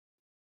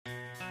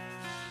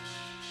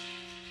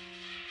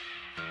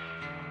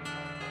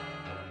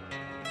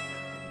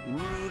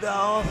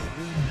Rudolph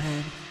the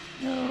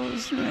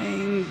red-nosed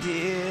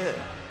reindeer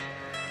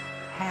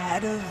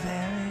had a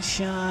very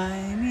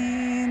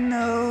shiny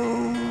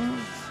nose,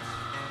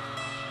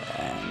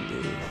 and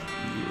if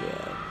you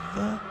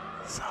ever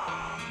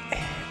saw it,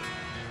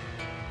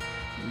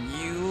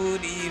 you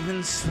would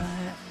even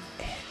swear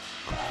it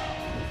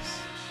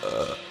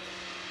close.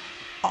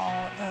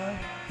 All of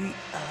the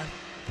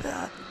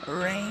other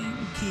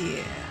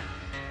reindeer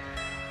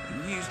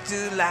used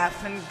to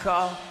laugh and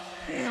call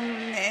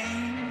him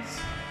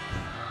names.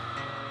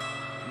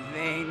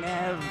 They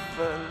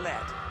never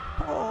let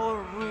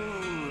poor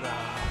Rudolph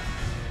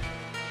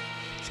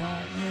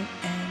join in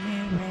any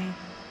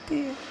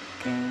reindeer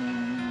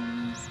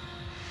games.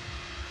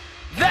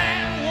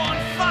 Then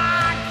one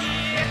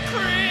foggy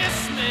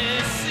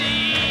Christmas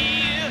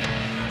Eve,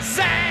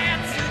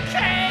 Santa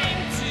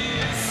came to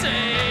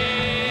say,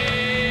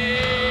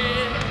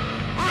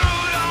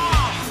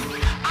 Rudolph,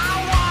 I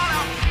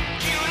wanna f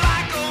you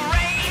like a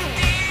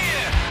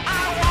reindeer. I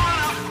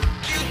wanna f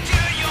you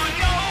till your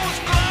nose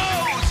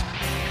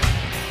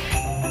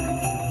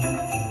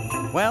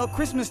glows. Well,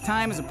 Christmas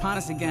time is upon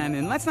us again,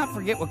 and let's not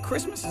forget what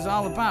Christmas is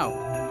all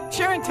about.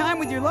 Sharing time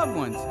with your loved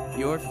ones,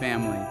 your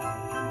family.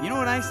 You know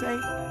what I say?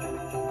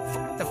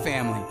 Fuck the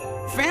family.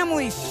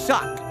 Families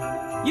suck.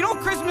 You know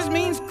what Christmas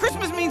means?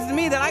 Christmas means to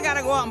me that I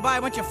gotta go out and buy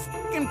a bunch of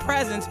fucking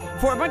presents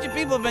for a bunch of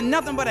people who've been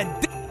nothing but a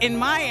dick in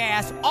my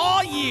ass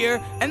all year,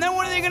 and then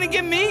what are they gonna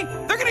give me?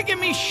 They're gonna give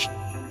me sh**.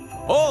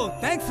 Oh,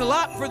 thanks a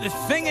lot for the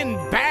singing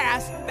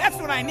bass. That's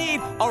what I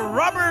need. A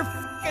rubber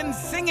fucking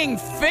singing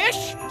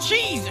fish,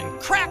 cheese, and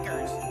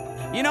crackers.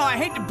 You know, I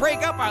hate to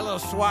break up our little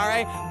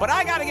soiree, but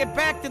I gotta get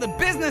back to the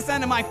business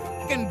end of my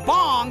fucking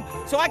bong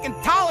so I can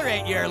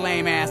tolerate your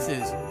lame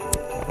asses.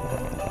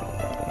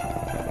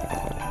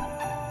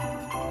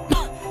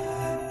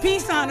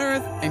 Peace on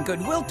earth and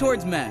goodwill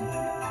towards men.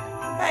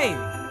 Hey,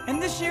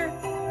 and this year,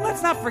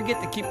 let's not forget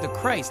to keep the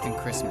Christ in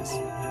Christmas.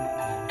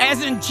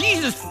 As in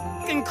Jesus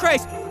fucking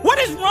Christ. What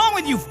is wrong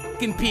with you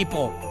fucking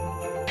people?